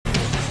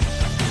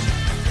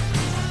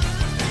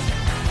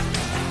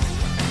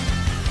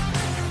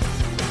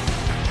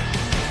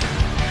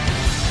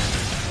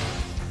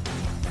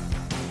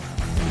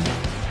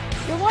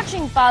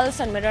Morning Pulse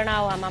and Mirror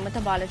Now. I'm Amita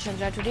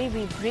Balachandra. Today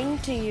we bring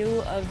to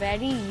you a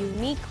very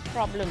unique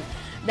problem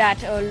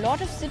that a lot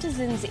of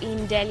citizens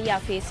in Delhi are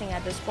facing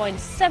at this point.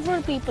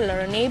 Several people are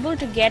unable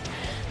to get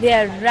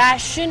their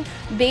ration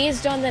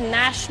based on the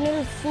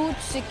National Food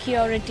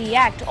Security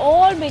Act,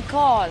 all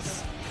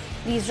because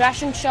these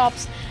ration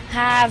shops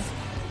have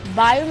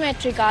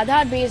biometric,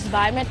 Aadhaar-based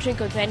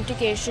biometric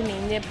authentication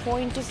in their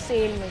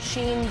point-of-sale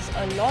machines.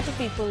 A lot of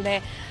people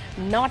there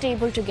not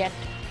able to get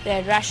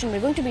their ration.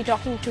 We're going to be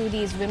talking to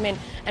these women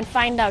and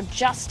find out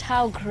just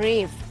how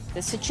grave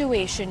the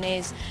situation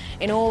is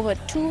in over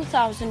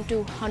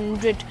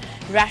 2,200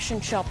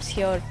 ration shops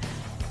here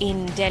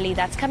in Delhi.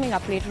 That's coming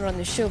up later on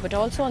the show. But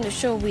also on the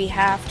show we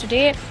have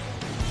today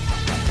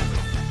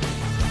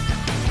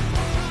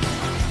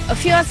a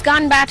fierce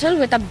gun battle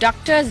with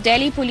abductors.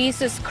 Delhi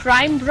Police's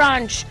crime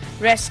branch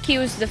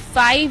rescues the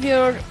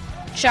 5-year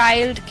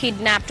child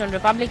kidnapped on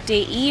Republic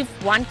Day Eve.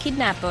 One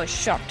kidnapper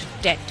shot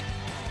dead.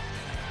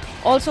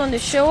 Also on the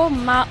show,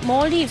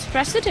 Maldives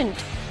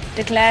president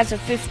declares a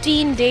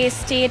 15-day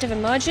state of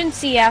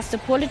emergency as the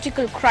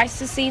political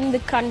crisis in the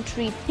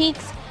country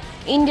peaks.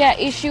 India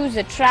issues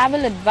a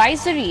travel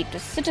advisory to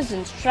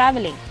citizens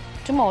traveling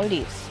to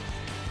Maldives.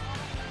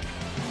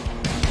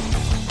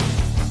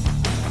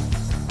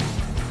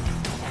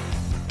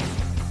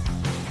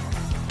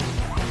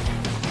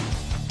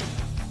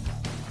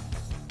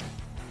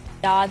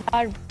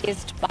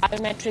 Aadhaar-based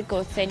biometric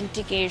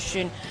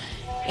authentication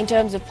in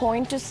terms of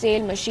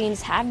point-to-sale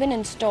machines have been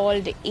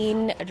installed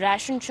in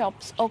ration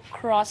shops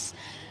across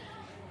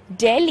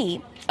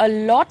Delhi. A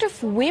lot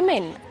of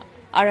women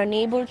are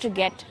unable to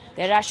get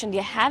their ration.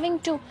 They're having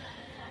to,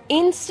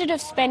 instead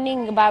of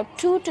spending about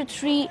 2 to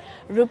 3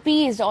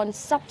 rupees on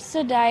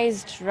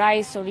subsidized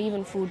rice or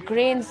even food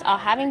grains, are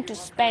having to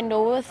spend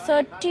over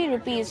 30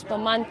 rupees per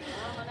month,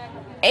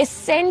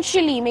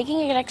 essentially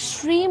making it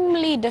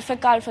extremely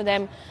difficult for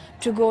them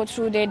to go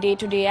through their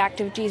day-to-day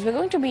activities. We're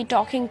going to be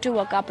talking to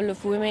a couple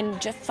of women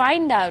to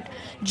find out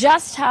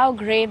just how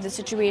grave the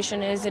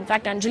situation is. In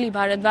fact, Anjali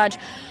Bharadwaj,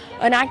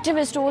 an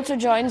activist, also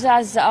joins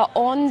us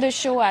on the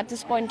show at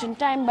this point in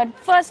time. But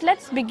first,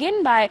 let's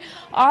begin by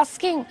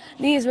asking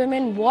these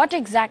women what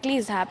exactly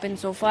has happened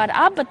so far.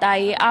 आप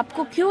बताइए,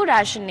 आपको क्यों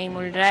ration नहीं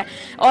मिल रहा है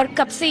और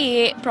कब से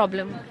ये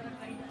प्रॉब्लम?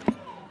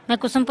 मैं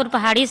कुसुमपुर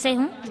पहाड़ी से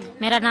हूँ।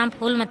 मेरा नाम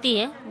फूलमती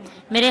है।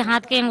 मेरे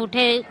हाथ के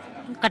अंगूठे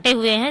कटे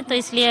हुए हैं, तो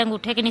इसलिए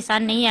अंगूठे के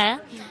निशान नहीं आया।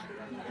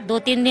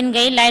 2-3 दिन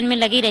गई, लाइन में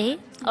लगी रही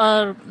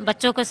और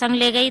बच्चों को संग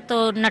ले गई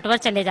तो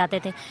नेटवर्क चले जाते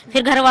थे।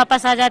 फिर घर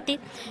वापस आ जाती।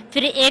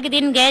 फिर एक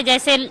दिन गए,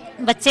 जैसे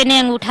बच्चे ने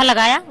अंगूठा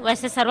लगाया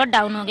वैसे सर्वर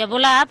डाउन हो गया।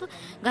 बोला आप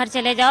घर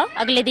चले जाओ,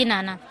 अगले दिन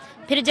आना।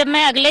 फिर जब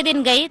मैं अगले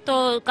दिन गई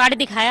तो कार्ड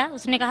दिखाया,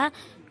 उसने कहा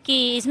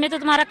कि इसमें तो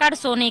तुम्हारा कार्ड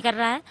शो नहीं कर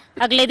रहा है,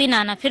 अगले दिन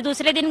आना। फिर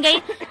दूसरे दिन गई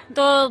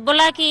तो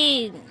बोला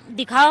कि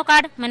दिखाओ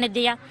कार्ड। मैंने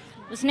दिया।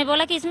 उसने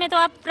बोला कि इसमें तो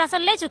आप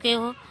राशन ले चुके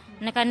हो।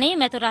 मैंने कहा नहीं,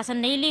 मैं तो राशन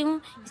नहीं ली हूँ।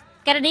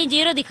 कह रहे नहीं,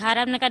 0 दिखा रहा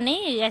है। मैंने कहा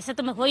नहीं, ऐसा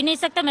तो हो ही नहीं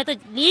सकता, मैं तो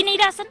ली नहीं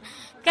राशन।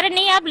 कह रहे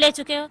नहीं, आप ले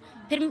चुके हो।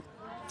 फिर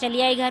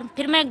चली आई घर।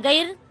 फिर मैं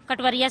गई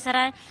कटवरिया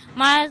सराय,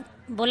 वहाँ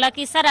बोला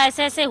कि सर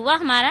ऐसे ऐसे हुआ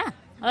हमारा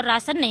और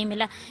राशन नहीं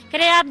मिला। कह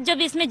रहे आप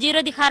जब इसमें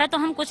 0 दिखा रहा है तो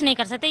हम कुछ नहीं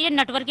कर सकते, ये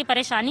नेटवर्क की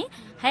परेशानी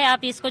है,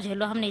 आप इसको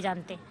झेलो, हम नहीं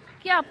जानते।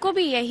 क्या आपको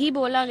भी यही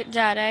बोला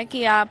जा रहा है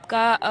कि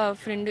आपका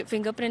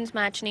फिंगरप्रिंट्स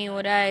मैच नहीं हो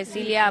रहा है,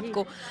 इसीलिए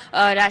आपको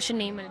राशन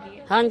नहीं मिल रही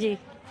है? हाँ जी।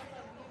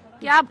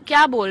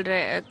 क्या बोल रहे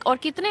हैं और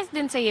कितने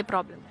दिन से ये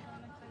प्रॉब्लम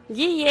है?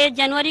 जी, ये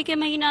जनवरी के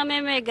महीना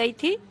में मैं गई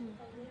थी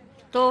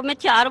तो मैं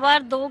 4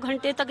 बार 2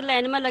 घंटे तक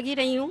लाइन में लगी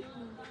रही हूँ।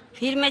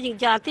 फिर मैं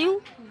जाती हूँ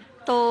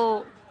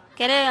तो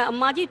कह रहे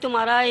अम्मा जी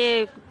तुम्हारा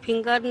ये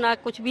फिंगर ना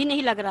कुछ भी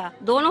नहीं लग रहा।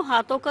 दोनों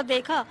हाथों को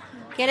देखा,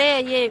 कह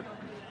रहे ये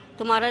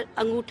तुम्हारा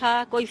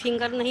अंगूठा कोई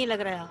फिंगर नहीं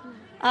लग रहा,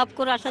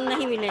 आपको राशन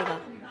नहीं मिलेगा।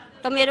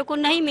 तो मेरे को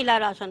नहीं मिला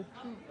राशन।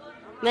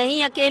 मैं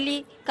ही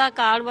अकेली का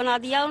कार्ड बना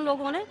दिया उन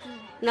लोगों ने,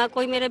 ना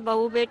कोई मेरे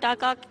बहू बेटा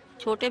का,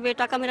 छोटे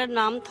बेटा का मेरा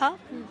नाम था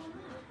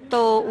तो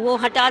वो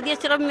हटा दिया,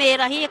 सिर्फ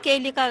मेरा ही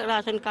अकेली का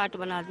राशन कार्ड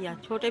बना दिया।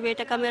 छोटे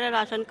बेटे का मेरा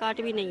राशन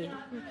कार्ड भी नहीं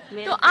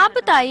है। तो आप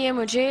बताइए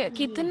मुझे,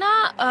 कितना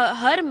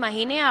हर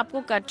महीने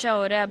आपको खर्चा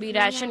हो रहा है? अभी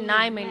राशन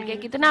ना मिल के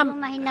कितना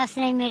महीना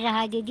से नहीं मिल रहा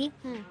है दीदी।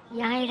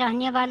 यहाँ ही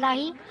रहने वाला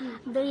ही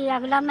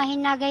अगला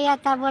महीना गया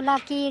तब बोला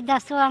कि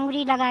 10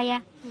 अंगुरी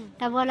लगाया,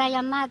 तब बोला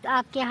अम्मा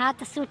आपके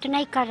हाथ सूट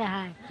नहीं कर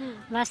रहा है।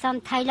 बस हम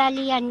थैला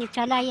लिया,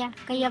 चला आया।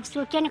 कहीं अब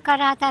सूट नहीं कर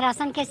रहा था,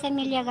 राशन कैसे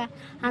मिलेगा?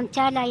 हम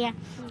चल आया।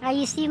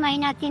 इसी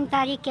महीना 3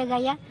 तारीख के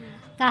गया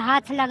तो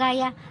हाथ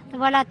लगाया तो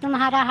बोला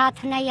तुम्हारा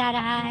हाथ नहीं आ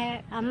रहा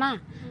है अम्मा,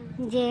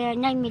 जे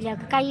नहीं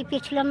मिलेगा। कहीं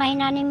पिछले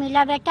महीना नहीं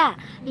मिला बेटा,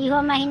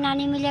 इहो महीना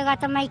नहीं मिलेगा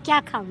तो मैं क्या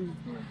खाऊँ?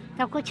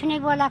 तो कुछ नहीं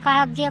बोला,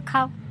 कहा जे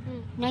खाओ,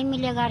 नहीं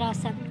मिलेगा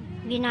राशन।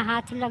 बिना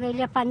हाथ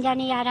लगेले पंजा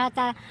नहीं आ रहा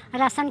था,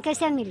 राशन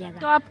कैसे मिलेगा?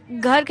 तो आप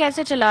घर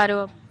कैसे चला रहे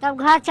हो? तब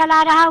घर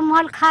चला रहा हूँ,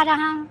 मोल खा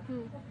रहा हूँ,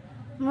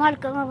 मोल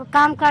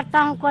काम करता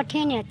हूँ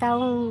कोठी में, तो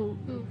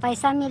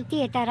पैसा मिलती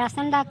है तो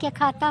राशन ला के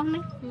खाता हूँ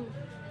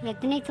मैं।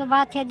 इतनी तो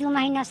बात है, 2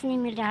 महीना से नहीं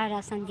मिल रहा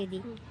राशन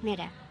दीदी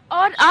मेरा।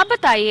 और आप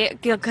बताइए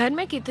कि घर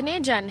में कितने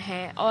जन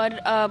हैं और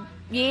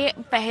ये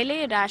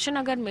पहले राशन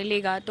अगर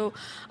मिलेगा तो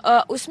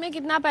उसमें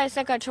कितना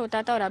पैसा खर्च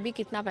होता था और अभी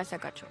कितना पैसा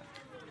खर्च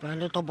होता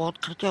पहले तो बहुत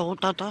खर्चा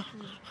होता था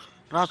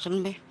राशन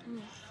में,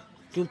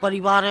 क्यों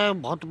परिवार है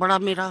बहुत बड़ा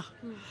मेरा,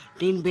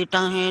 3 बेटा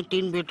हैं,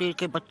 3 बेटे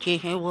के बच्चे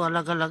हैं, वो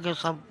अलग अलग है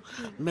सब,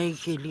 मैं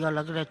अकेली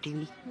अलग रहती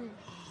हूँ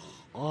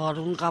और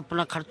उनका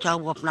अपना खर्चा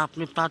वो अपना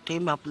अपने निपटाते,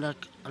 मैं अपना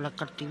अलग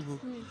करती हूँ।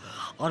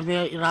 और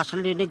मैं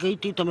राशन लेने गई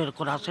थी तो मेरे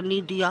को राशन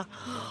नहीं दिया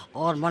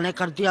और मैंने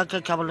कर दिया कि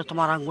क्या बोले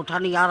तुम्हारा अंगूठा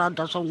नहीं आ रहा,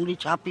 10 उंगली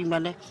छापी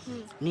मैंने,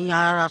 नहीं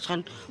आया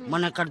राशन।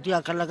 मैंने कर दिया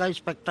कि लगा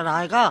इंस्पेक्टर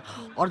आएगा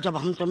और जब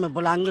हम तुम्हें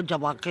बुलाएंगे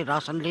जब आके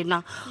राशन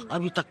लेना।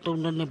 अभी तक तो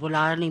उन्होंने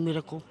बुलाया नहीं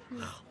मेरे को।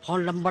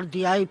 फोन नंबर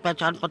दिया ही,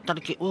 पहचान पत्र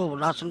की वो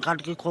राशन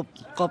कार्ड की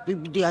कॉपी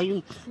भी दिया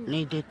हूँ,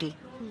 नहीं देते।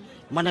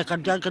 मैंने कर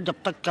दिया कि जब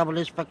तक क्या बोले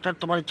इंस्पेक्टर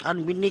तुम्हारी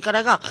छानबीन नहीं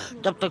करेगा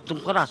जब तक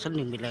तुमको राशन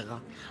नहीं मिलेगा।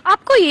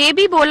 आपको ये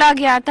भी बोला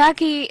गया था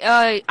कि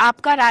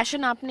आपका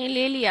राशन आपने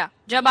ले लिया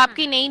जब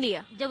आपकी नहीं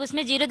लिया? जब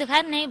उसमें जीरो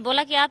दिखाया नहीं,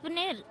 बोला कि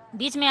आपने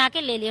बीच में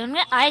आके ले लिया।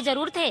 उनमें आए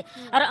जरूर थे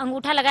और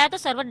अंगूठा लगाया तो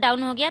सर्वर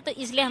डाउन हो गया, तो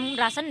इसलिए हम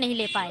राशन नहीं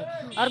ले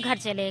पाए और घर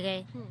चले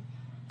गए।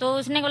 तो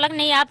उसने बोला कि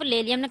नहीं आप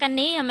ले लिया। हमने कहा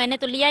नहीं मैंने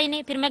तो लिया ही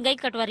नहीं। फिर मैं गई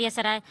कटवरिया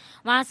सराय,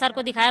 वहाँ सर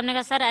को दिखाया। हमने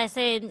कहा सर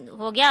ऐसे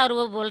हो गया और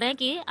वो बोल रहे हैं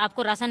कि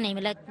आपको राशन नहीं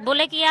मिला।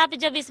 बोले कि आप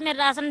जब इसमें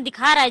राशन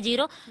दिखा रहा है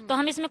जीरो तो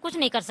हम इसमें कुछ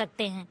नहीं कर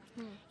सकते हैं,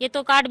 ये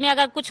तो कार्ड में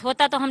अगर कुछ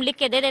होता तो हम लिख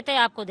के दे देते,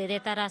 आपको दे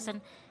देता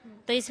राशन।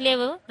 तो इसलिए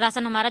वो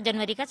राशन हमारा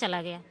जनवरी का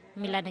चला गया,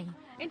 मिला नहीं।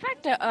 In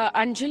fact,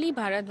 Anjali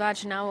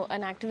Bharadwaj, now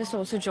an activist,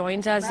 also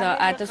joins us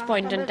at this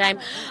point in time.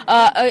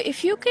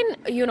 If you can,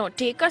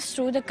 take us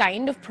through the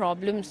kind of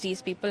problems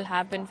these people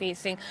have been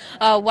facing.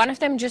 One of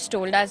them just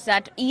told us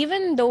that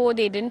even though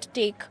they didn't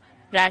take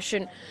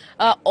ration,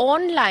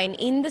 online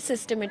in the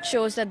system it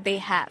shows that they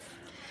have.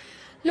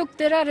 Look,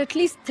 there are at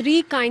least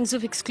 3 kinds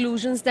of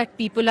exclusions that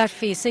people are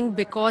facing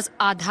because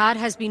Aadhaar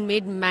has been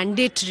made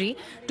mandatory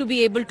to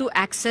be able to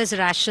access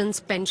rations,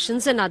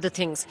 pensions and other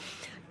things.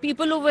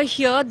 People over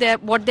here,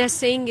 what they're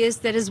saying is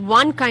there is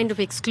one kind of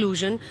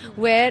exclusion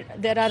where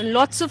there are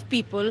lots of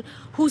people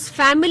whose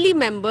family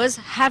members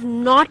have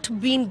not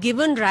been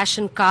given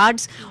ration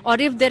cards, or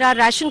if there are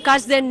ration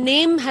cards, their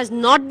name has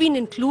not been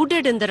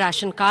included in the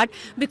ration card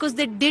because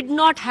they did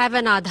not have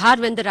an Aadhaar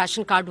when the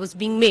ration card was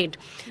being made.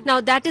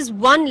 Now that is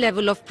one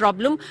level of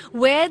problem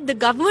where the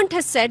government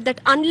has said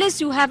that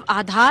unless you have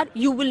Aadhaar,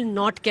 you will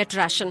not get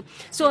ration.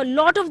 So a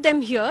lot of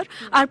them here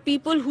are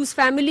people whose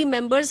family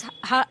members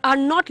are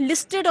not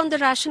listed on the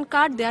ration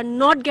card. They are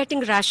not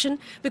getting ration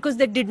because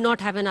they did not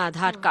have an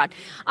Aadhaar card.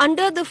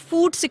 Under the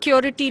food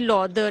security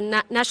law, the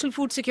National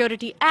Food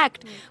Security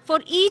Act, for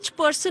each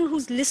person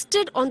who's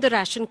listed on the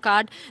ration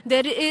card,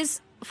 there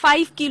is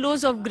 5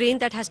 kilos of grain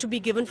that has to be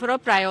given for a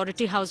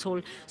priority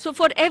household. So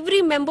for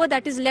every member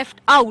that is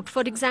left out,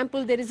 for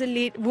example, there is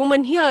a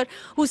woman here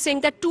who's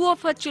saying that 2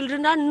 of her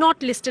children are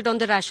not listed on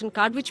the ration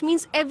card, which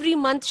means every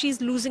month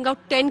she's losing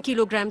out 10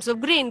 kilograms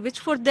of grain, which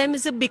for them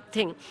is a big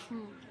thing.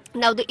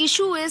 Now, the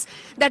issue is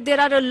that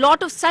there are a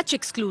lot of such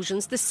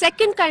exclusions. The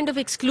second kind of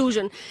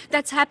exclusion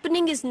that's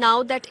happening is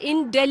now that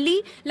in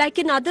Delhi, like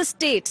in other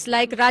states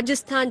like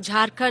Rajasthan,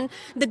 Jharkhand,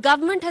 the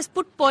government has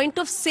put point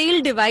of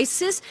sale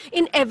devices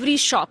in every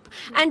shop,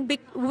 and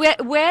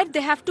where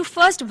they have to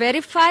first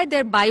verify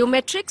their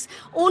biometrics,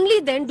 only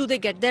then do they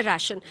get their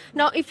ration.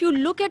 Now, if you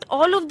look at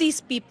all of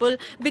these people,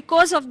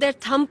 because of their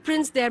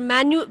thumbprints,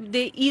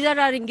 they either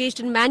are engaged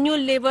in manual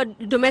labor,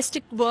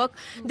 domestic work,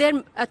 their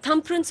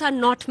thumbprints are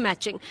not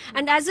matching.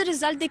 And as a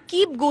result, they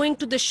keep going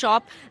to the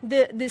shop.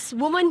 This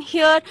woman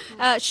here,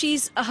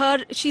 she's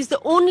the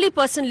only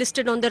person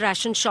listed on the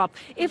ration shop.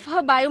 If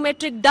her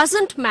biometric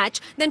doesn't match,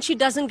 then she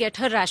doesn't get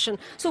her ration.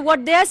 So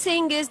what they are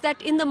saying is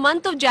that in the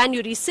month of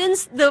January,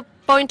 since the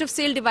point of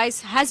sale device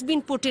has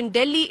been put in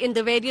Delhi in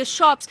the various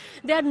shops,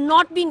 they are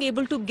not being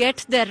able to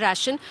get their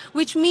ration,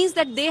 which means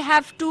that they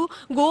have to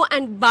go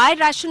and buy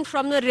ration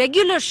from the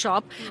regular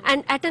shop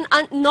and at an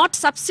not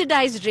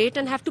subsidized rate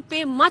and have to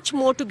pay much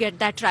more to get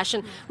that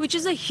ration, which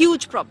is a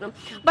huge problem.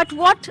 But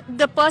what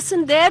the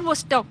person there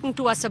was talking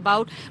to us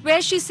about,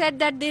 where she said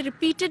that they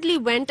repeatedly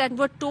went and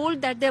were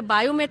told that their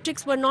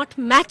biometrics were not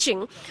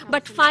matching,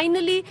 but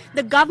finally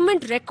the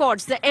government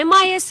records, the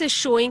MIS is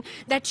showing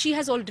that she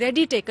has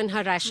already taken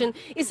her ration,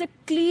 is a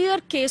clear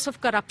case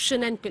of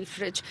corruption and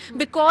pilferage,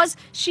 because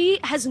she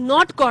has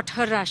not got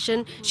her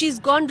ration. She's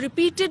gone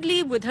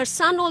repeatedly with her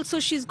son also.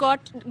 She's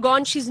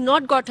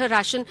not got her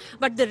ration,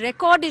 but the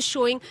record is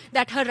showing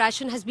that her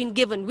ration has been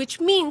given,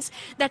 which means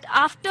that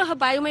after her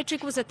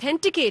biometric was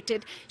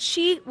authenticated,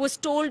 she was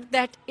told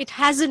that it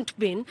hasn't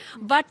been,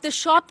 but the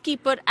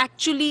shopkeeper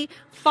actually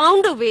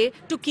found a way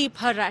to keep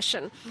her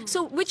ration.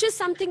 So, which is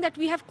something that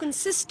we have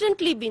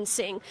consistently been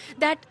saying,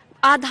 that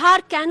Aadhaar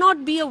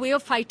cannot be a way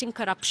of fighting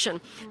corruption.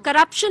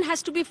 Corruption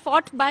has to be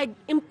fought by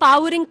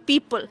empowering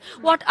people.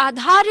 What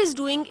Aadhaar is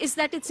doing is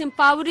that it's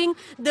empowering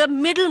the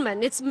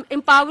middleman, it's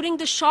empowering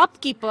the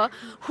shopkeeper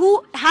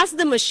who has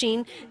the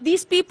machine.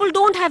 These people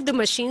don't have the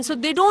machine, so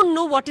they don't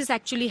know what is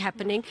actually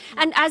happening.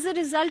 And as a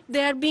result,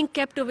 they are being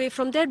kept away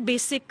from their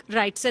basic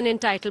rights and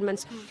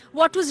entitlements.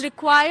 What was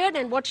required,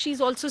 and what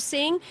she's also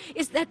saying,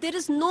 is that there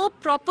is no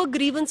proper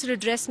grievance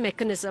redress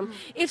mechanism.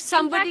 If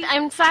somebody...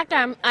 In fact,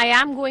 I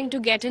am going to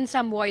get in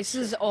some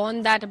voices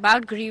on that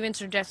about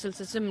grievance redressal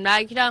system.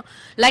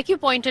 Like you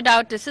pointed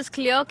out, this is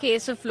clear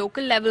case of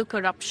local level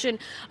corruption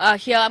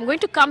here. I'm going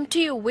to come to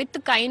you with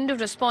the kind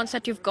of response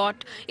that you've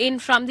got in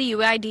from the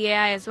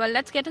UIDAI as well.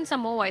 Let's get in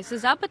some more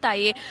voices. आप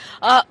बताइए,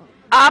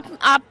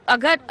 आप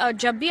अगर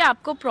जब भी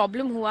आपको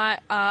problem हुआ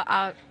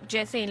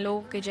जैसे इन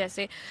लोगों के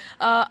जैसे,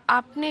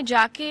 आपने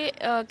जाके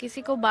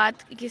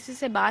किसी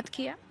से बात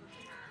किया?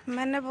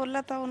 मैंने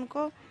बोला था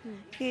उनको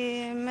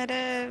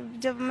कि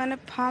जब मैंने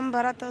फॉर्म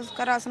भरा था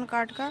उसका राशन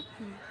कार्ड का,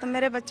 तो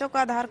मेरे बच्चों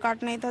का आधार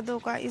कार्ड नहीं था 2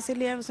 का,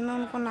 इसीलिए उसमें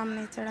उनको नाम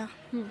नहीं चढ़ा।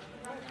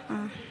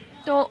 हाँ।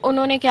 तो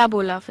उन्होंने क्या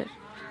बोला फिर?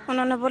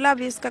 उन्होंने बोला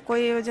अभी इसका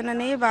कोई योजना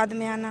नहीं है, बाद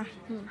में आना।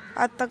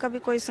 आज तक अभी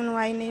कोई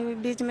सुनवाई नहीं हुई।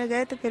 बीच में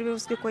गए तो फिर भी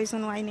उसकी कोई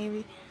सुनवाई नहीं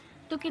हुई।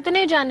 तो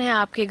कितने जन हैं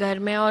आपके घर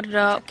में और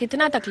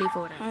कितना तकलीफ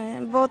हो रहा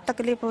है? बहुत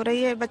तकलीफ हो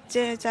रही है।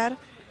 बच्चे हैं 4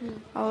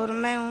 और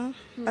मैं हूँ,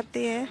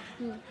 पति है,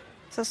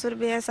 ससुर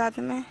भी है साथ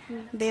में,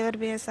 देवर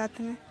भी है साथ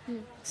में,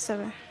 सब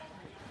है।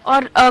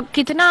 और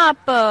कितना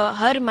आप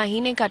हर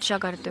महीने खर्चा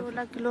करते हो?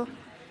 16 किलो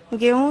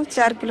गेहूँ,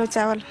 4 किलो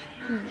चावल।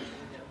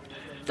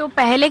 तो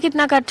पहले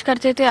कितना खर्च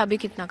करते थे, अभी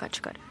कितना खर्च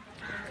कर?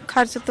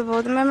 खर्च तो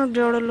बहुत, मैं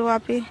जोड़ लूँ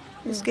आप ही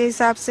उसके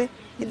हिसाब से,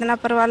 इतना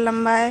परिवार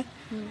लंबा है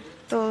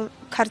तो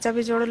खर्चा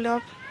भी जोड़ लो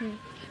आप।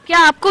 क्या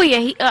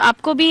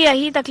आपको भी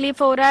यही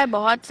तकलीफ हो रहा है?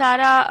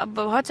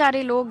 बहुत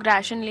सारे लोग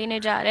राशन लेने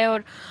जा रहे हैं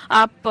और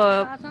आप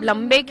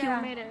लंबे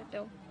क्यों में रहते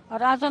हो?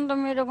 राशन तो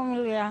मेरे को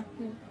मिल गया,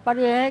 पर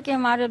यह है कि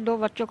हमारे 2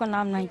 बच्चों का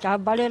नाम नहीं था।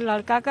 बड़े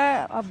लड़का का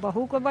और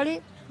बहू को बड़ी,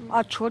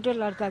 और छोटे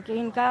लड़का के,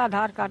 इनका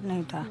आधार कार्ड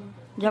नहीं था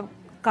जब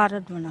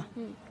कार्ड बना।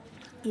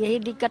 यही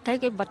दिक्कत है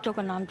कि बच्चों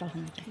का नाम तो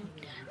होना चाहिए।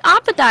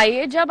 आप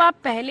बताइए, जब आप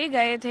पहले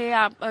गए थे,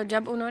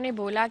 जब उन्होंने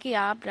बोला कि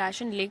आप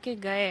राशन लेके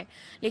गए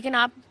लेकिन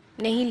आप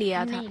नहीं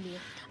लिया था,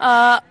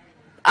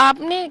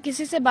 आपने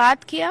किसी से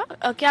बात किया?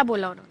 क्या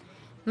बोला उन्होंने?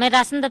 मैं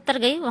राशन दफ्तर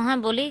गई, वहाँ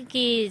बोली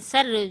कि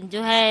सर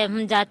जो है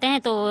हम जाते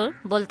हैं तो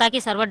बोलता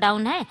कि सर्वर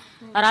डाउन है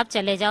और आप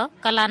चले जाओ,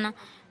 कल आना।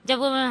 जब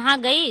वहाँ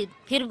गई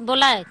फिर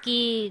बोला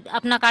कि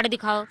अपना कार्ड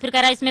दिखाओ, फिर कह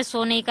रहा है इसमें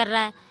शो नहीं कर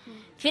रहा है।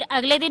 फिर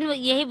अगले दिन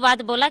यही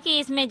बात बोला कि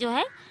इसमें जो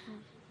है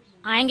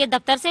आएंगे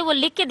दफ्तर से, वो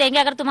लिख के देंगे,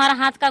 अगर तुम्हारा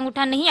हाथ का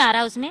अंगूठा नहीं आ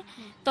रहा उसमें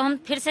तो हम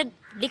फिर से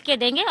लिख के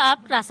देंगे,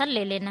 आप राशन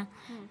ले लेना।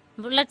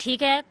 बोला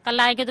ठीक है, कल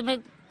आएंगे। तो मैं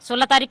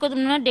 16 तारीख को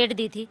उन्होंने डेट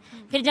दी थी।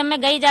 फिर जब मैं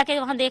गई जाके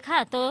वहाँ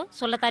देखा तो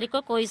 16 तारीख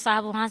को कोई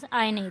साहब वहाँ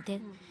आए नहीं थे।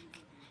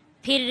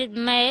 फिर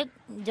मैं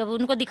जब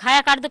उनको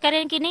दिखाया कार्ड तो कह रहे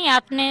हैं कि नहीं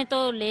आपने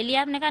तो ले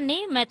लिया। आपने कहा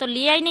नहीं मैं तो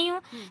लिया ही नहीं हूँ।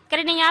 कह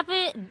रहे नहीं आप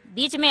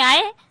बीच में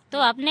आए तो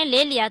आपने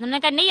ले लिया। तो हमने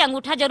कहा नहीं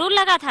अंगूठा जरूर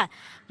लगा था,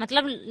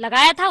 मतलब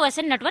लगाया था,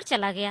 वैसे नेटवर्क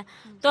चला गया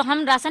तो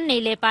हम राशन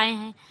नहीं ले पाए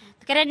हैं।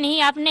 तो कह रहे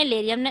नहीं आपने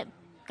ले लिया। हमने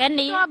कह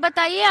नहीं। तो आप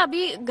बताइए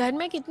अभी घर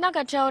में कितना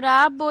खर्चा हो रहा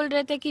है? आप बोल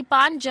रहे थे कि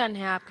 5 जन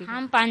है आपके।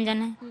 हम 5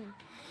 जन हैं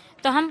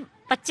तो हम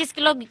 25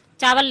 किलो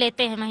चावल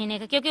लेते हैं महीने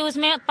का, क्योंकि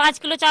उसमें 5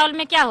 किलो चावल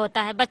में क्या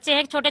होता है, बच्चे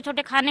हैं छोटे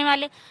छोटे खाने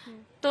वाले,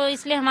 तो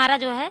इसलिए हमारा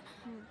जो है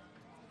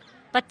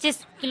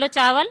 25 किलो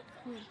चावल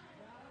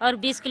और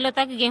 20 किलो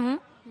तक गेहूं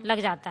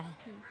लग जाता है।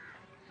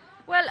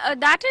 Well,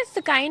 that is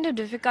the kind of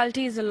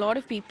difficulties a lot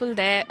of people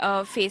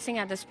there facing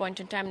at this point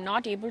in time,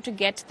 not able to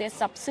get their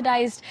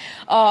subsidized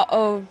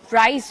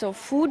rice or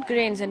food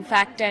grains, in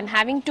fact, and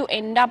having to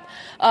end up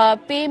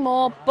pay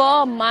more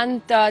per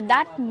month,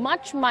 that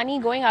much money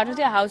going out of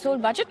their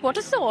household budget. What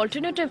is the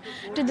alternative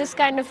to this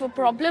kind of a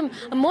problem?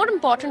 More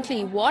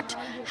importantly, what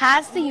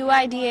has the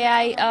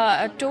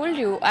UIDAI told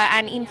you,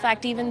 and in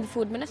fact, even the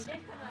food minister?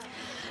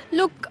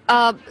 Look,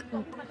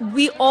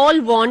 we all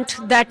want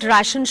that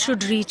ration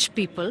should reach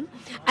people,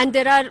 and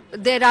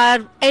there are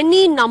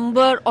any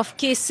number of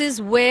cases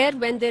where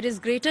when there is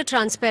greater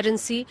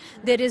transparency,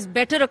 there is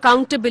better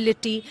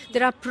accountability,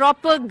 there are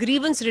proper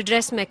grievance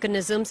redress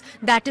mechanisms,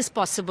 that is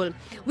possible.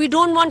 We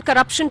don't want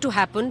corruption to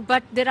happen,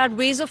 but there are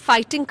ways of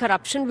fighting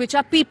corruption which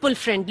are people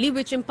friendly,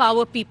 which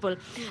empower people.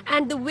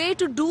 And the way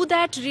to do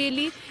that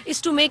really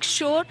is to make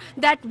sure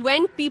that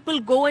when people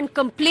go and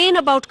complain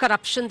about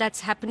corruption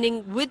that's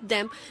happening with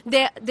them,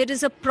 there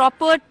is a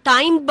proper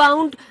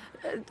time-bound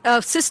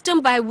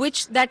system by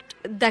which that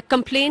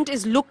complaint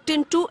is looked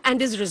into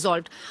and is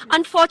resolved.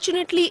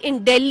 Unfortunately,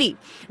 in Delhi,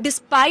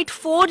 despite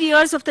 4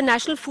 years of the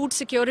National Food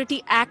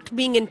Security Act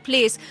being in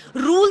place,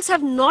 rules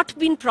have not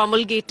been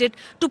promulgated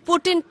to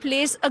put in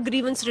place a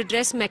grievance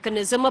redress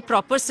mechanism, a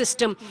proper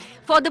system.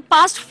 For the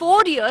past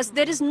 4 years,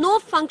 there is no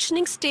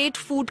functioning state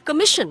food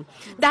commission.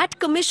 That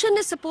commission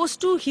is supposed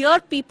to hear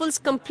people's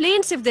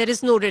complaints if there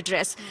is no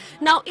redress.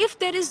 Now, if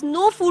there is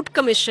no food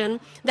commission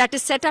that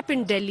is set up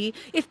in Delhi,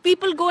 if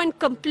people go and can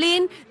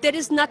complain, there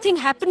is nothing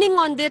happening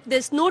on that,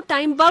 there's no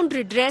time-bound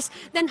redress,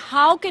 then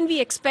how can we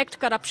expect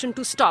corruption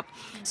to stop?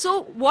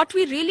 So what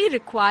we really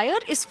require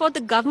is for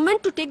the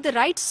government to take the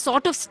right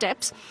sort of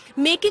steps.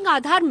 Making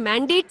Aadhaar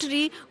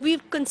mandatory,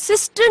 we've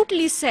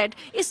consistently said,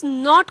 is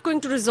not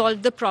going to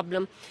resolve the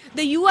problem.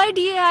 The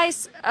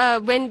UIDAIs,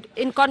 when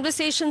in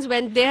conversations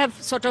when they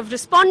have sort of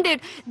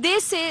responded, they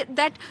say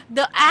that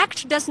the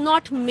Act does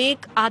not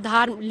make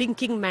Aadhaar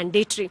linking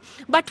mandatory.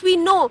 But we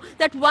know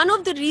that one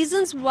of the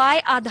reasons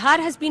why Aadhaar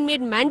has been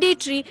made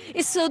mandatory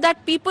is so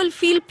that people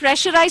feel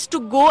pressurized to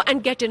go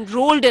and get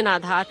enrolled in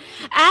Aadhaar.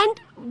 And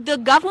the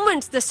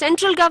governments, the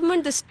central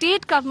government, the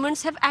state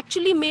governments have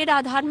actually made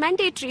Aadhaar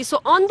mandatory.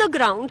 So on the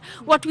ground,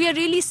 what we are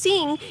really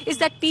seeing is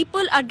that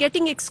people are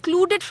getting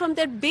excluded from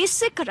their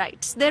basic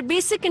rights, their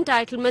basic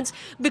entitlements,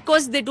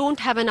 because they don't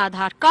have an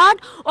Aadhaar card,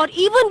 or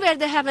even where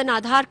they have an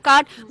Aadhaar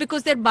card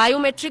because their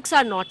biometrics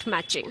are not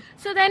matching.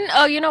 So then,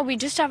 we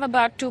just have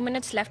about 2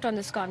 minutes left on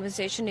this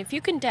conversation. If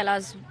you can tell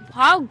us,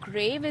 how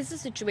grave is the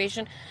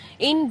situation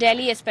in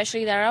Delhi,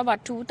 especially? There are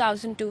about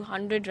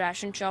 2,200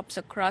 ration shops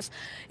across.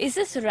 Is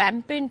this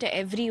rampant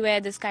everywhere,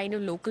 this kind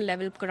of local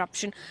level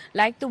corruption?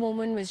 Like the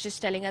woman was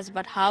just telling us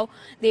about how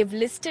they've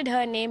listed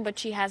her name, but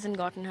she hasn't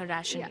gotten her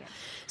ration yet.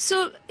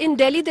 So in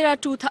Delhi, there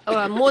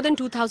are more than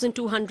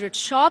 2,200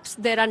 shops.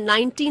 There are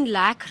 19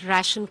 lakh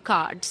ration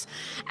cards.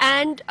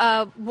 And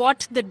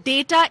what the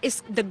data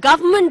is, the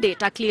government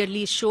data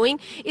clearly is showing,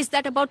 is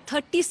that about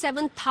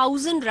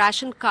 37,000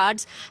 ration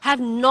cards have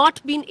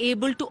not been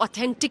able to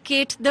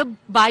authenticate the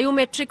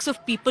biometrics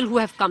of people who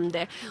have come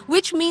there.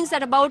 Which means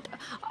that about,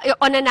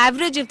 on an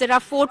average, if there are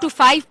 4 to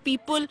 5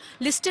 people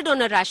listed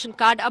on a ration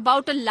card,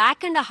 about 1.5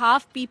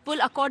 lakh people,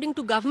 according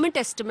to government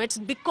estimates,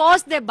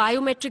 because their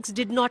biometrics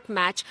did not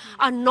match,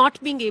 are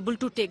not being able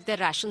to take their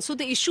ration. So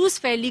the issue is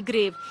fairly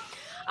grave.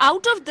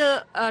 Out of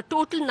the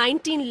total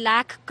 19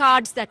 lakh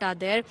cards that are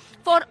there,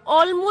 for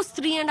almost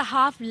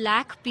 3.5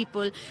 lakh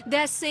people, they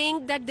are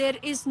saying that there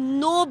is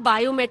no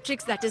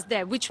biometrics that is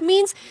there, which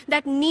means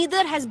that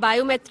neither has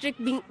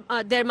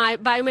their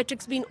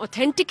biometrics been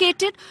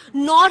authenticated,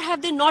 nor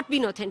have they not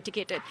been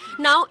authenticated.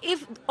 Now,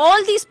 if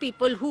all these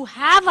people who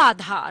have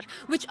Aadhaar,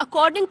 which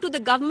according to the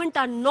government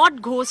are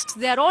not ghosts,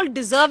 they are all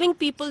deserving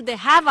people, they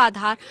have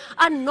Aadhaar,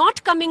 are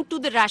not coming to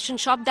the ration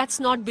shop, that's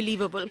not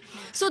believable.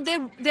 So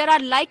there are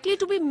likely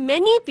to be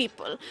many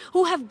people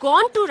who have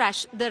gone to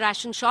the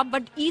ration shop,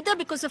 but either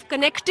because of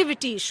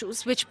connectivity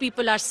issues, which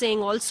people are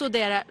saying also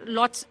there are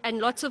lots and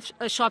lots of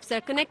shops, there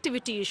are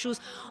connectivity issues,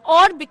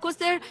 or because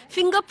their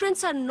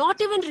fingerprints are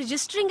not even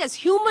registering as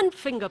human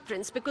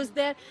fingerprints, because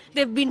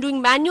they've been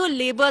doing manual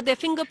labor, their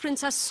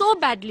fingerprints are so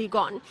badly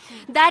gone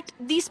that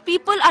these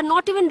people are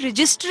not even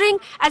registering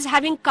as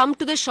having come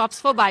to the shops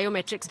for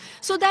biometrics.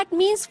 So that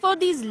means for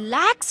these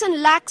lakhs and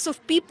lakhs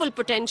of people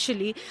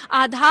potentially,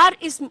 Aadhaar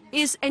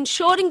is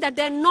ensuring that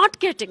they're not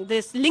getting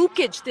this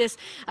linkage, this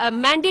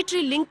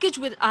mandatory linkage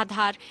with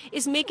Aadhaar,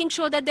 is making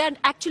sure that they're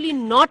actually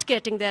not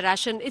getting their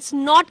ration. It's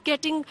not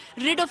getting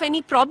rid of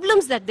any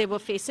problems that they were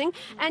facing.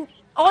 And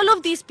all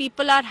of these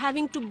people are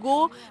having to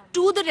go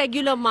to the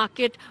regular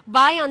market,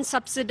 buy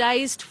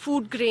unsubsidized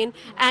food grain,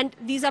 and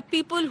these are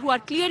people who are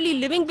clearly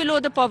living below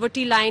the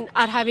poverty line,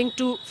 are having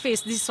to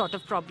face these sort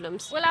of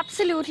problems. Well,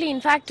 absolutely.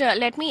 In fact,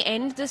 let me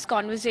end this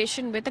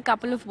conversation with a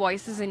couple of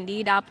voices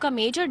indeed. आपका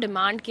major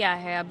demand क्या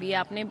है? अभी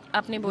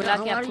आपने बोला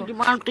कि हमारी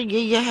demand तो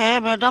यही है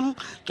मैडम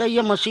कि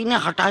ये मशीनें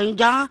हटाई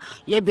जा,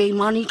 ये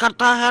बेईमानी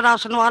करता है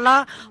राशन वाला,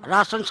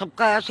 राशन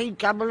सबका ऐसे ही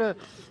क्या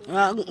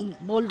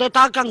बोल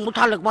देता कि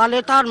अंगूठा लगवा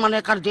लेता और मना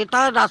कर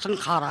देता है, राशन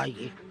खा रहा है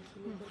ये।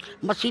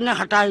 मशीनें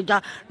हटाई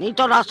जा, नहीं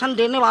तो राशन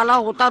देने वाला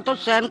होता तो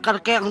साइन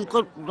करके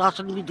हमको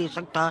राशन भी दे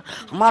सकता है,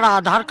 हमारा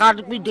आधार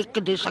कार्ड भी देख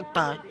के दे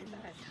सकता है।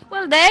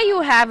 Well, there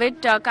you have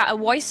it.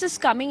 Voices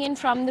coming in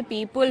from the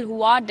people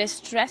who are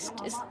distressed,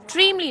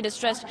 extremely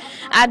distressed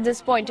at this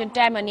point in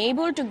time,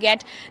 unable to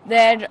get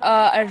their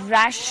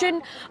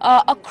ration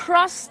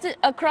across the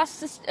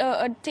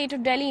state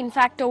of Delhi. In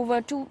fact,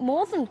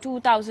 more than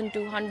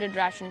 2,200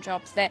 ration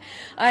shops there,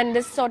 and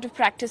this sort of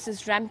practice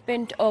is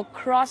rampant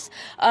across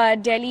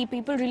Delhi.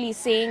 People really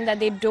saying that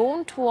they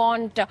don't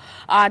want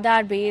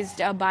Aadhaar-based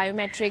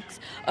biometrics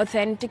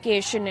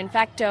authentication. In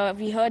fact,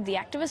 we heard the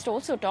activist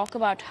also talk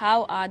about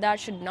how Aadhaar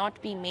should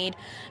not be made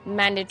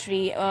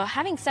mandatory.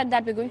 Having said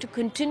that, we're going to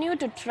continue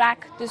to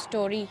track this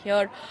story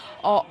here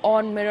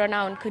on Mirror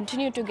Now and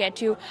continue to get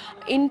you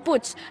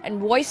inputs and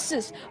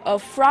voices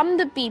from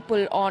the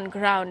people on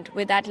ground.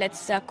 With that,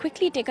 let's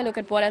quickly take a look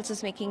at what else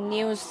is making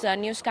news.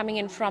 News coming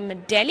in from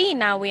Delhi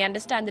now. We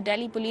understand the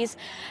Delhi police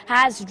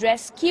has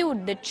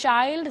rescued the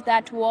child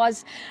that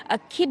was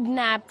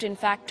kidnapped, in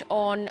fact,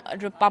 on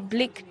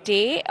Republic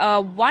Day.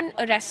 One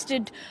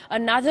arrested,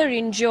 another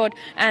injured,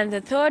 and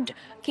the third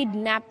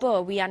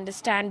kidnapper, we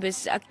understand,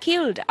 was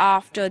killed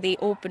after they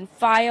opened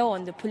fire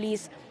on the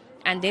police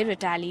and they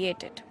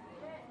retaliated.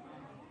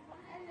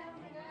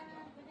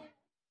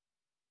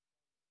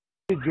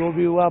 जो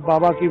भी हुआ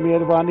बाबा की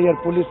मेहरबानी और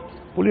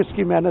police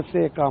की मेहनत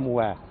से ये काम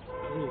हुआ है।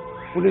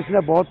 पुलिस ने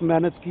बहुत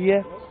मेहनत की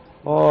है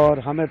और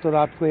हमें तो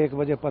रात को 1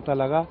 बजे पता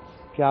लगा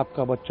कि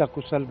आपका बच्चा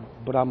कुशल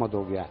बरामद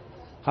हो गया।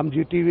 हम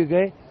जीटीवी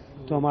गए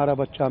तो हमारा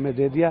बच्चा हमें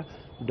दे दिया।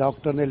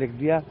 डॉक्टर ने लिख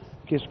दिया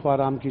कि इसको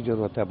आराम की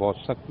जरूरत है, बहुत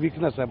सख्त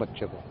वीकनेस है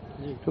बच्चे को,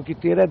 क्योंकि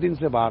 13 दिन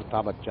से बाहर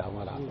था बच्चा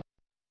हमारा।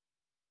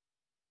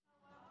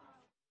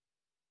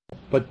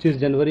 25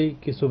 जनवरी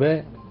की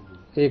सुबह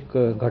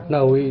एक घटना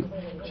हुई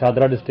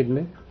शादरा डिस्ट्रिक्ट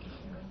में,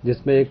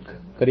 जिसमें एक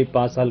करीब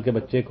 5 साल के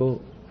बच्चे को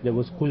जब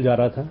वो स्कूल जा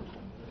रहा था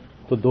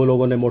तो दो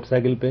लोगों ने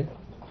मोटरसाइकिल पे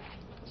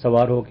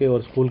सवार होकर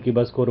और स्कूल की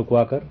बस को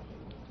रुकवाकर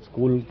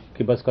स्कूल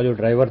की बस का जो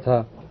ड्राइवर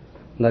था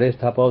नरेश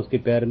थापा उसके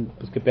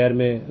पैर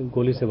में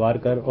गोली से वार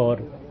कर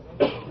और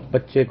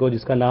बच्चे को,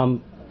 जिसका नाम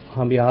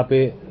हम यहाँ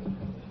पे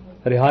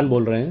रेहान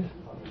बोल रहे हैं,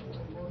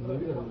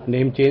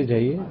 नेम चेंज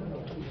है ये,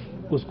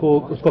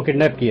 उसको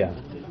किडनैप किया।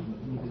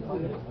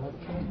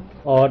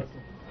 और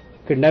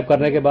किडनैप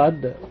करने के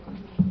बाद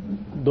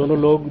दोनों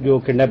लोग जो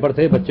किडनैपर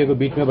थे बच्चे को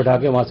बीच में बैठा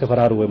के वहां से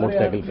फरार हुए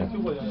मोटरसाइकिल पे।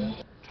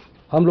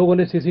 हम लोगों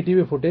ने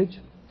CCTV footage,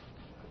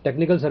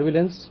 technical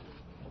surveillance,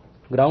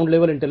 ground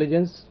level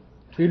intelligence,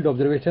 field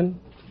observation,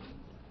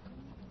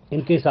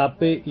 इनके हिसाब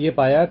पे ये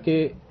पाया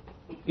कि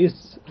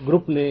इस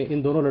ग्रुप ने,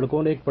 इन दोनों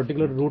लड़कों ने एक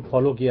पर्टिकुलर रूट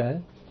फॉलो किया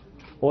है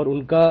और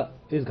उनका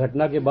इस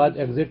घटना के बाद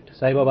एग्जिट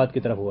साहिबाबाद की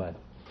तरफ हुआ है।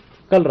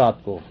 कल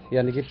रात को,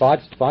 यानी कि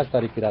 5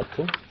 तारीख की रात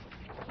को,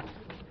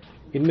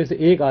 इनमें से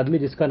एक आदमी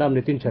जिसका नाम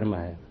नितिन शर्मा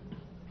है,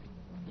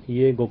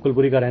 ये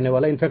गोकुलपुरी का रहने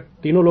वाला है। इनफैक्ट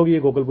तीनों लोग ये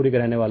गोकुलपुरी के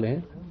रहने वाले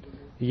हैं।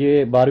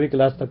 ये 12वीं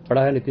क्लास तक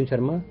पढ़ा है नितिन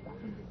शर्मा।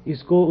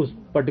 इसको उस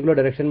पर्टिकुलर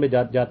डायरेक्शन में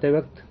जाते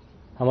वक्त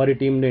हमारी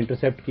टीम ने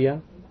इंटरसेप्ट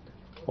किया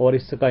और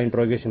इसका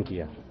इंट्रोगेशन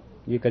किया।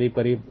 ये करीब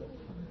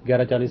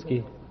 11:40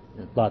 की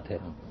बात है।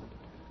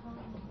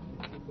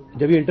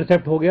 जब ये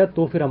इंटरसेप्ट हो गया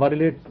तो फिर हमारे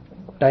लिए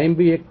टाइम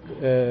भी एक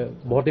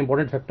बहुत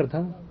इंपॉर्टेंट फैक्टर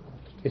था।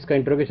 इसका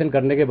इंट्रोगेशन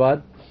करने के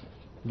बाद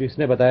जो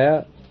इसने बताया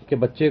कि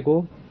बच्चे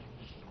को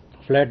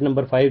flat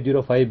number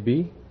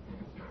 505B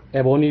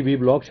ebony B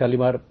block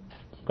Shalimar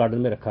garden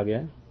में रखा गया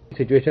है।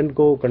 सिचुएशन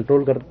को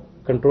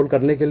कंट्रोल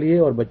करने के लिए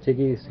और बच्चे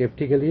की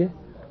सेफ्टी के लिए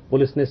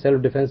पुलिस ने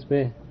सेल्फ डिफेंस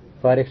में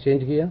फायर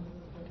एक्सचेंज किया।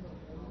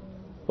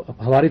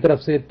 हमारी तरफ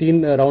से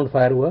 3 राउंड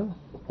फायर हुआ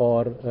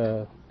और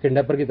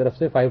किडनैपर की तरफ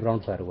से 5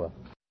 राउंड फायर हुआ।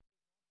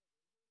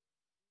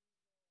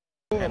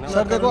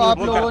 सर देखो, आप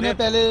लोगों ने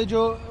पहले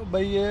जो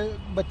भाई ये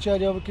बच्चा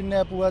जब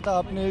किडनैप हुआ था,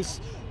 आपने इस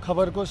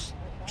खबर को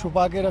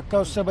छुपा के रखा,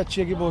 उससे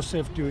बच्चे की बहुत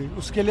सेफ्टी हुई।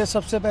 उसके लिए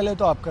सबसे पहले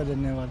तो आपका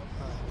धन्यवाद।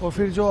 और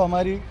फिर जो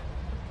हमारी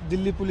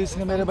दिल्ली पुलिस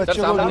ने मेरे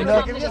बच्चे को ढूंढा,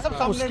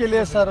 उसके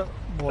लिए सर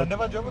बहुत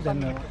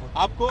धन्यवाद।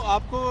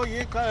 आपको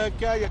ये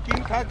क्या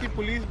यकीन था कि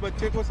पुलिस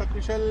बच्चे को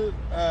सकुशल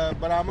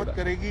बरामद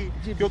करेगी?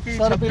 क्योंकि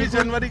 26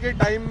 जनवरी के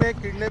टाइम में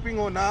किडनैपिंग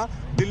होना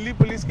दिल्ली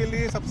पुलिस के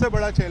लिए सबसे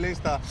बड़ा चैलेंज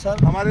था।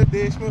 हमारे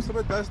देश में उस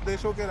समय 10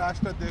 देशों के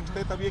राष्ट्राध्यक्ष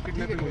थे, तब ये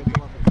किडनैपिंग हुई थी।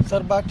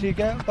 सर बात ठीक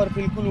है, पर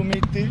बिल्कुल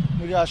उम्मीद थी।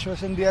 मुझे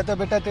आश्वासन दिया था,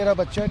 बेटा तेरा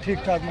बच्चा ठीक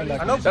ठाक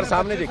मिला। सर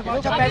सामने देखिए।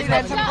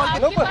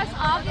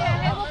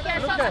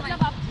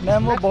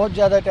 मैम वो बहुत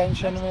ज़्यादा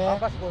टेंशन में है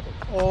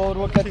और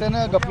वो कहते हैं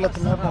ना गफलत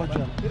में बहुत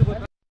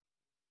ज़्यादा।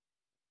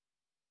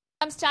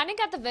 I'm standing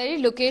at the very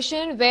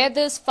location where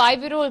this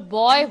 5-year-old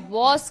boy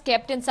was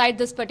kept inside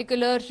this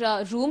particular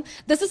room.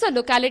 This is a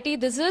locality.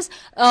 This is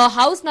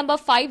house number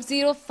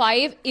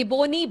 505,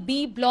 Ebony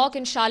B block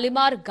in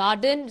Shalimar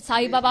Garden,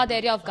 Sahibabad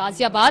area of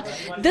Ghaziabad.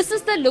 This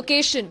is the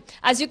location.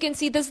 As you can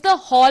see, this is the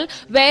hall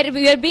where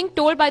we are being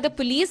told by the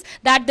police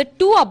that the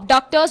two of the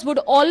abductors will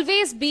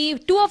always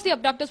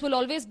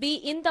be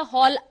in the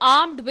hall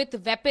armed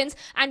with weapons,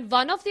 and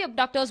one of the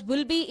abductors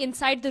will be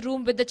inside the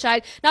room with the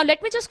child. Now,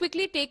 let me just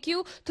quickly take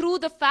you through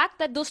the fact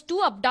that those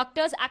two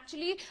abductors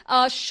actually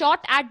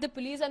shot at the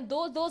police, and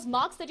those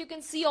marks that you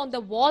can see on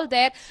the wall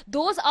there,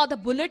 those are the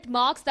bullet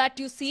marks that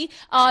you see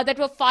that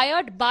were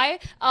fired by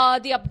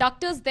the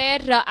abductors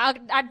there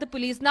at the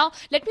police. Now,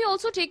 let me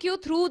also take you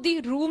through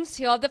the rooms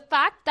here. The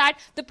fact that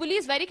the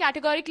police very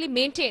categorically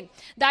maintain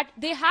that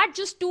they had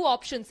just two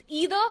options: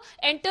 either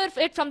enter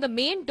it from the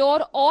main door,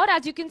 or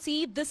as you can see,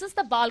 this is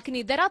the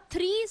balcony. There are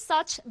 3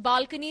 such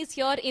balconies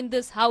here in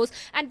this house,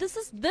 and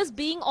this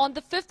being on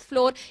the 5th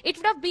floor, it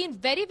would have been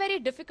very, very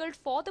difficult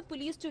for the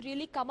police to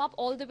really come up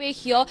all the way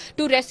here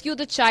to rescue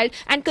the child.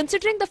 And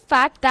considering the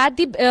fact that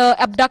the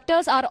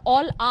abductors are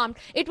all armed,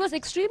 it was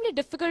extremely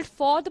difficult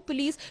for the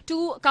police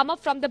to come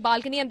up from the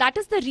balcony, and that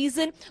is the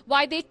reason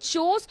why they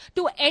chose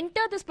to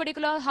enter this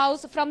particular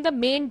house from the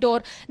main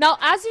door. Now,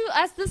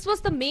 as this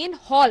was the main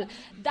hall,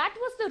 that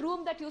was the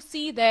room that you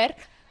see there.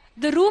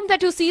 The room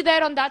that you see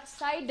there on that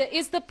side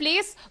is the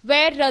place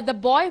where the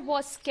boy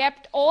was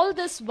kept all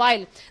this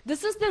while.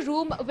 This is the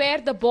room where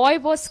the boy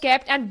was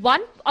kept, and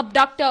one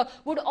abductor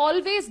would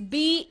always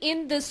be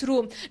in this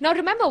room. Now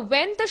remember,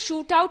 when the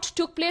shootout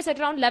took place at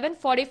around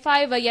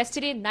 11:45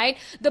 yesterday night,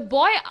 the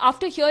boy,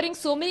 after hearing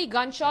so many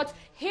gunshots,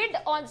 hid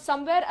on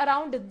somewhere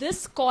around this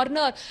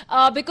corner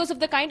because of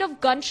the kind of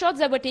gunshots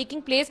that were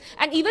taking place.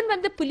 And even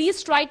when the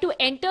police tried to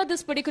enter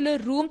this particular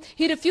room,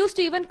 he refused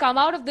to even come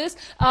out of this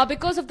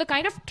because of the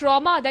kind of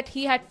trauma that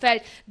he had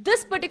felt.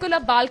 This particular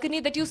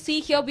balcony that you see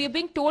here, we are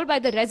being told by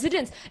the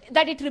residents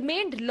that it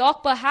remained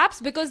locked,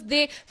 perhaps because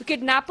the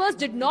kidnappers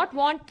did not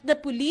want the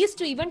police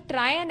to even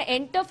try and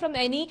enter from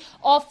any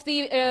of the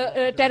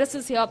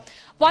terraces here.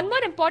 One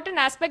more important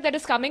aspect that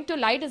is coming to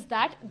light is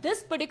that this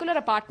particular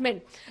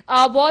apartment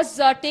was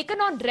taken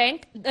on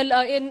rent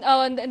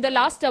in the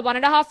last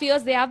 1.5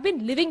 years. They have been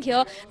living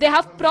here. They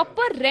have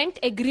proper rent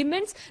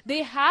agreements.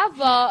 They have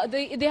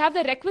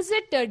the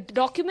requisite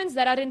documents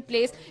that are in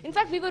place. In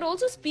fact, we were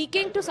also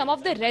speaking to some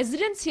of the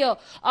residents here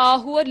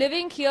who are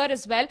living here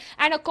as well.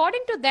 And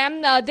according to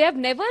them, they have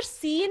never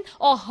seen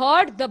or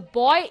heard the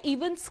boy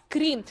even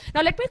scream.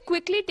 Now, let me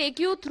quickly take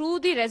you through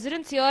the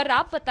residents here.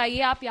 आप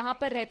बताइए, आप यहाँ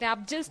पर रहते हैं,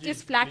 आप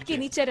जिस flat के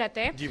नीचे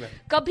रहते हैं,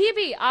 कभी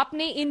भी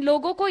आपने इन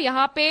लोगों को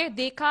यहाँ पे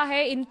देखा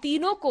है, इन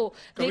तीनों को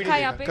देखा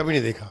यहाँ पे? कभी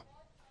नहीं देखा,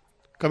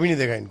 कभी नहीं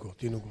देखा इनको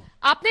तीनों को।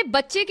 आपने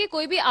बच्चे की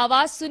कोई भी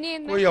आवाज सुनी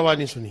इनमें? कोई आवाज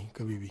नहीं सुनी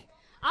कभी भी।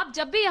 आप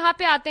जब भी यहाँ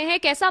पे आते हैं,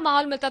 कैसा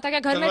माहौल मिलता था? क्या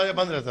घर में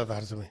बंद रहता था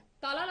हर समय?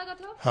 ताला लगा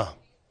था? हाँ,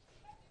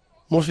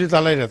 मोस्टली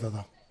ताला ही रहता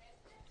था।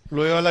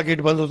 लोहे वाला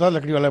गेट बंद होता,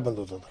 लकड़ी वाला बंद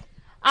होता था।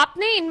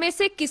 आपने इनमें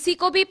से किसी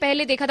को भी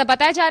पहले देखा था?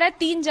 बताया जा रहा है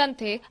 3 जन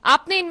थे।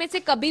 आपने इनमें से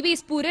कभी भी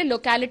इस पूरे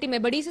लोकेलिटी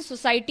में, बड़ी सी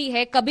सोसाइटी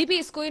है, कभी भी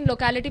इसको इन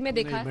लोकेलिटी में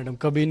देखा है? मैडम,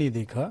 कभी नहीं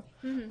देखा।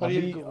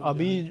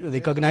 अभी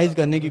रिकॉग्नाइज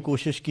करने की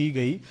कोशिश की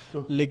गई,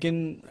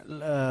 लेकिन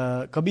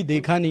कभी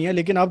देखा नहीं है।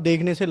 लेकिन अब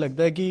देखने से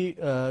लगता है कि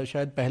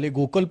शायद पहले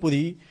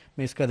गोकुलपुरी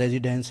में इसका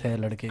रेजिडेंस है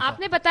लड़के का।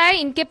 आपने बताया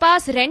इनके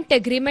पास रेंट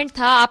एग्रीमेंट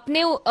था।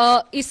 आपने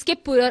इसके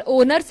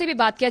ओनर से भी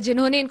बात किया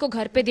जिन्होंने इनको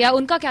घर पे दिया,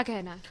 उनका क्या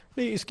कहना है?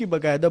 नहीं, इसकी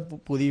बकायदा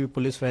पूरी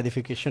पुलिस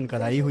वेरिफिकेशन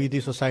कराई हुई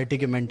थी सोसाइटी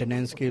के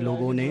मेंटेनेंस के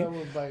लोगों ने,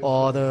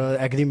 और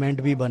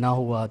एग्रीमेंट भी बना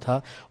हुआ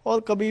था,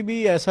 और कभी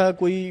भी ऐसा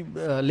कोई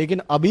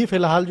लेकिन अभी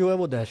फिलहाल जो है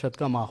वो दहशत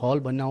का माहौल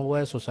बना हुआ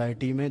है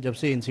सोसाइटी में जब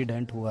से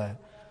इंसिडेंट हुआ है।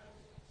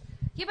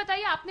 ये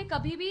बताइए, आपने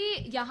कभी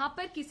भी यहाँ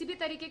पर किसी भी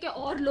तरीके के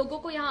और लोगों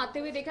को यहाँ आते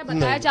हुए देखा?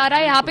 बताया जा रहा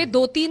है यहाँ पे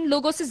 2-3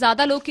 लोगों से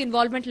ज्यादा लोग की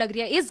इन्वॉल्वमेंट लग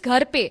रही है। इस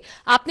घर पे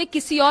आपने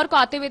किसी और को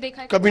आते हुए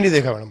देखा है? कभी नहीं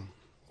देखा मैडम,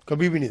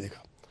 कभी भी नहीं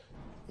देखा।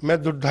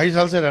 मैं 2-2.5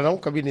 साल से रह रहा हूँ,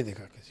 कभी नहीं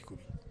देखा किसी को भी।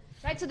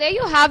 Right, so there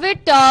you have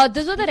it.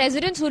 These were the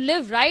residents who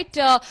live right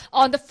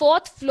on the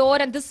 4th floor,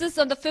 and this is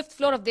on the 5th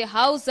floor of their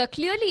house.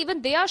 Clearly,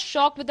 even they are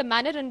shocked with the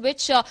manner in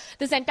which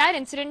this entire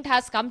incident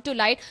has come to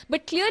light.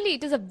 But clearly,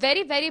 it is a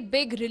very, very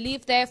big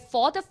relief there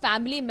for the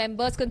family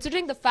members,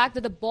 considering the fact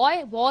that the boy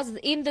was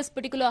in this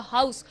particular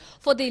house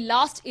for the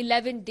last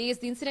 11 days.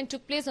 The incident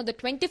took place on the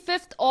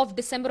 25th of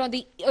December, on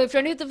the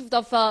 25th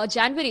of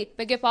January,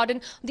 beg your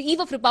pardon, the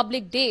eve of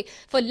Republic Day.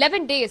 For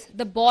 11 days,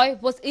 the boy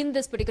was in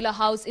this particular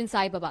house in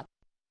Saibabad.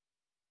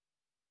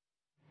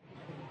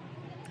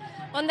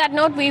 On that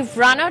note, we've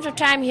run out of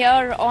time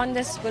here on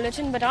this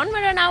bulletin, but on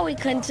now we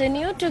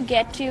continue to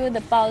get you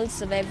the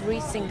pulse of every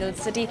single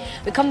city.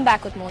 We come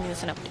back with more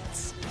news and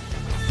updates.